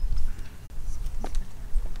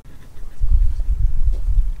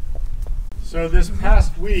So this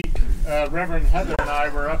past week, Reverend Heather and I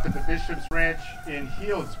were up at the Bishop's Ranch in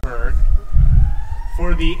Healdsburg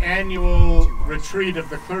for the annual retreat of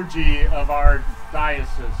the clergy of our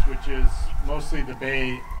diocese, which is mostly the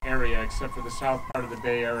Bay Area, except for the south part of the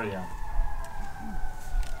Bay Area.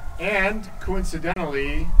 And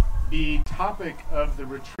coincidentally, the topic of the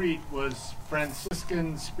retreat was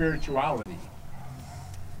Franciscan spirituality.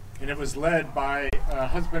 And it was led by a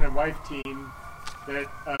husband and wife team that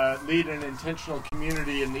lead an intentional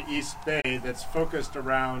community in the East Bay that's focused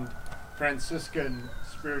around Franciscan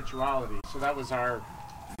spirituality. So that was our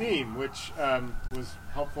theme, which was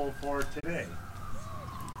helpful for today.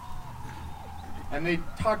 And they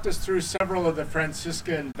talked us through several of the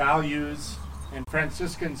Franciscan values and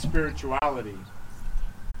Franciscan spirituality.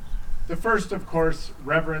 The first, of course,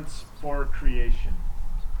 reverence for creation,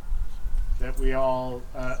 that we all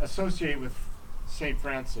associate with St.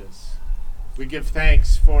 Francis. We give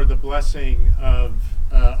thanks for the blessing of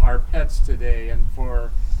our pets today and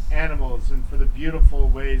for animals and for the beautiful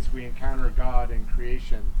ways we encounter God in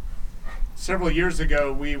creation. Several years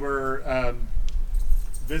ago, we were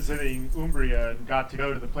visiting Umbria and got to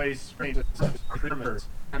go to the place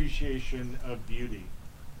appreciation of beauty.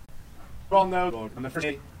 You all know on the first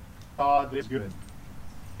day, God is good.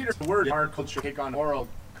 The word in our culture take on moral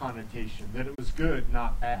connotation, that it was good,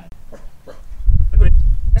 not bad.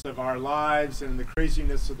 Of our lives and the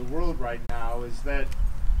craziness of the world right now is that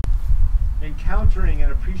encountering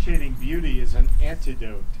and appreciating beauty is an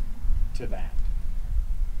antidote to that.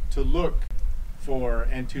 To look for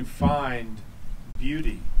and to find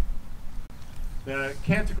beauty. The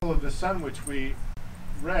Canticle of the Sun, which we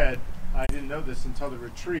read, I didn't know this until the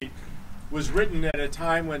retreat, was written at a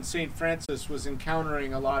time when St. Francis was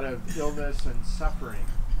encountering a lot of illness and suffering.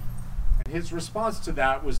 And his response to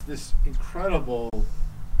that was this incredible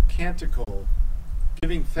canticle,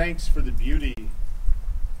 giving thanks for the beauty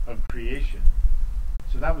of creation.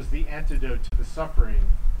 So that was the antidote to the suffering,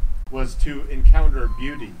 was to encounter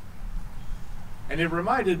beauty. And it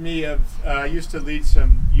reminded me of, I used to lead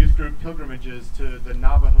some youth group pilgrimages to the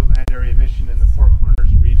Navajo Land Area Mission in the Four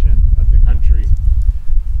Corners region of the country.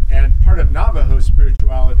 And part of Navajo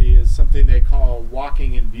spirituality is something they call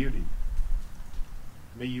walking in beauty.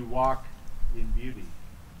 May you walk in beauty,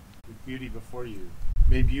 with beauty before you.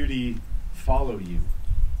 May beauty follow you.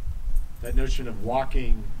 That notion of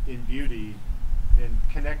walking in beauty and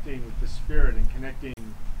connecting with the Spirit and connecting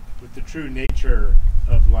with the true nature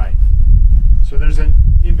of life. So there's an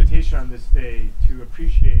invitation on this day to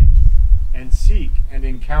appreciate and seek and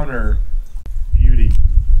encounter beauty.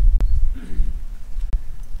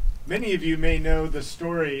 Many of you may know the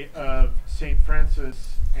story of St.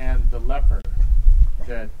 Francis and the leper,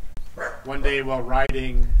 that one day while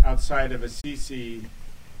riding outside of Assisi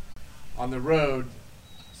on the road,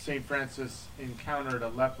 St. Francis encountered a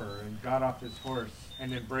leper and got off his horse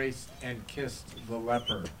and embraced and kissed the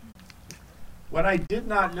leper. What I did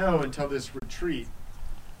not know until this retreat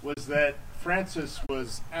was that Francis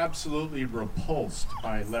was absolutely repulsed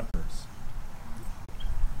by lepers.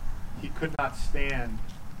 He could not stand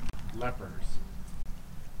lepers.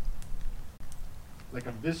 Like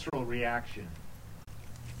a visceral reaction.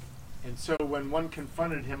 And so when one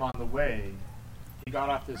confronted him on the way, he got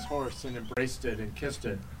off his horse and embraced it and kissed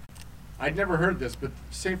it. I'd never heard this, but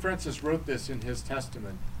St. Francis wrote this in his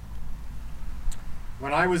testament.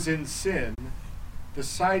 When I was in sin, the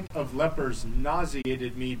sight of lepers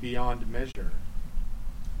nauseated me beyond measure.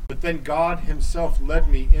 But then God himself led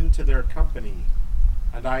me into their company,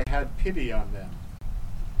 and I had pity on them.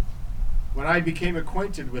 When I became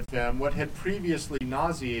acquainted with them, what had previously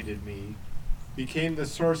nauseated me became the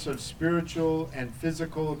source of spiritual and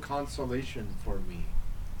physical consolation for me.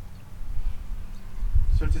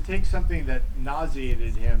 So to take something that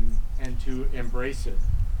nauseated him and to embrace it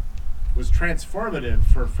was transformative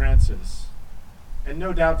for Francis, and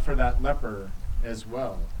no doubt for that leper as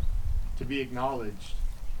well, to be acknowledged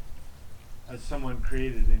as someone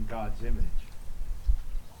created in God's image.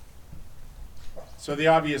 So the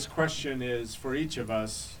obvious question is, for each of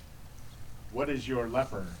us, what is your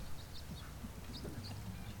leper?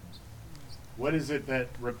 What is it that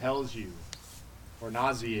repels you or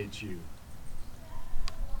nauseates you,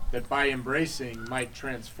 that by embracing might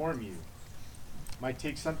transform you, might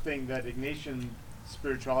take something that Ignatian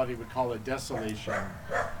spirituality would call a desolation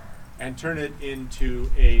and turn it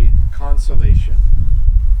into a consolation?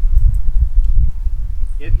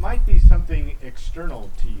 It might be something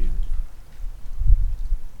external to you,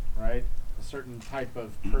 right? A certain type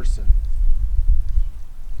of person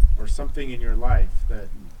or something in your life that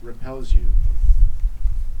repels you.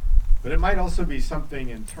 But it might also be something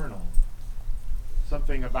internal,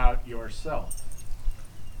 something about yourself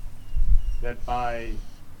that by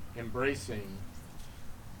embracing,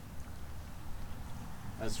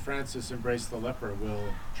 as Francis embraced the leper,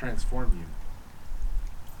 will transform you.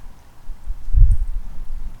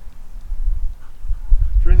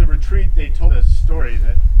 During the retreat, they told a story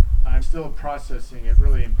that I'm still processing. It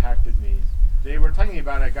really impacted me. They were talking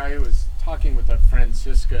about a guy who was talking with a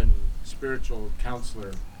Franciscan spiritual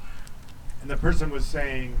counselor, and the person was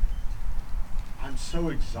saying, I'm so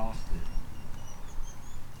exhausted.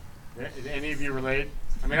 Did any of you relate?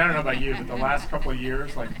 I mean, I don't know about you, but the last couple of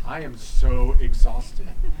years, like, I am so exhausted.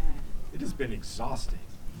 It has been exhausting.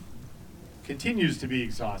 Continues to be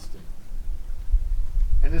exhausting.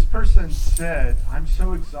 And this person said, I'm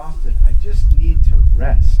so exhausted, I just need to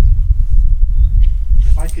rest.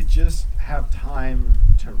 If I could just have time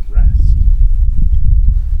to rest.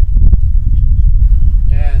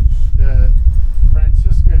 And the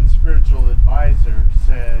Franciscan spiritual advisor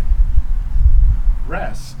said,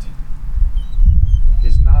 rest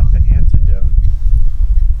is not the antidote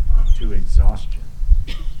to exhaustion.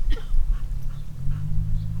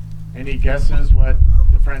 Any guesses what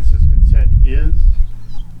the Franciscan said is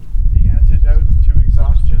the antidote to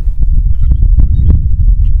exhaustion?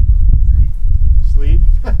 Sleep?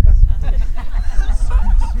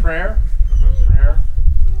 Prayer? Prayer?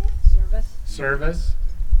 Service?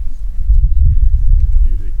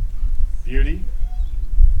 Beauty?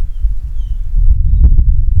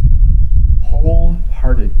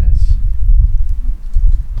 Wholeheartedness.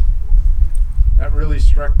 That really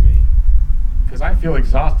struck me because I feel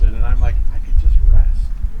exhausted and I'm like, I could just rest.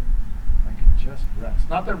 I could just rest.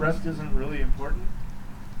 Not that rest isn't really important,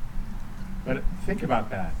 but think about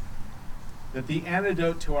that. That the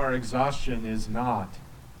antidote to our exhaustion is not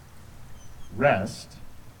rest,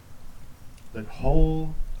 but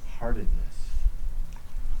wholeheartedness.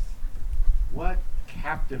 What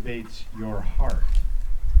captivates your heart?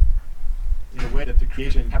 In a way that the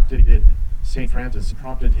creation captivated St. Francis,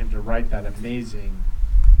 prompted him to write that amazing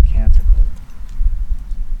canticle.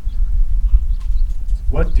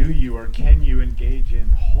 What do you or can you engage in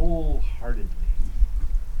wholeheartedly?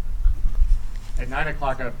 At 9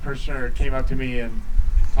 o'clock, a parishioner came up to me and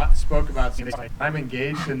spoke about something. I'm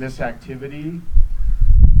engaged in this activity,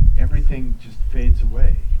 everything just fades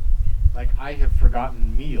away. Like I have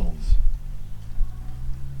forgotten meals.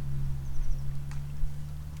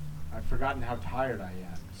 I've forgotten how tired I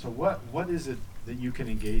am. So what is it that you can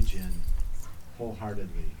engage in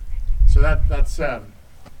wholeheartedly? So that's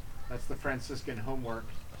the Franciscan homework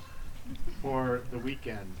for the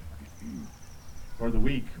weekend, or the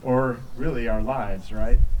week, or really our lives,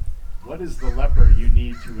 right? What is the leper you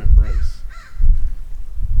need to embrace?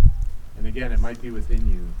 And again, it might be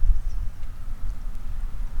within you.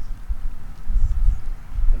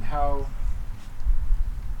 And how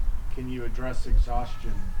can you address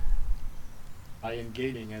exhaustion by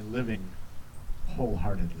engaging and living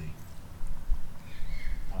wholeheartedly?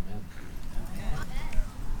 Amen.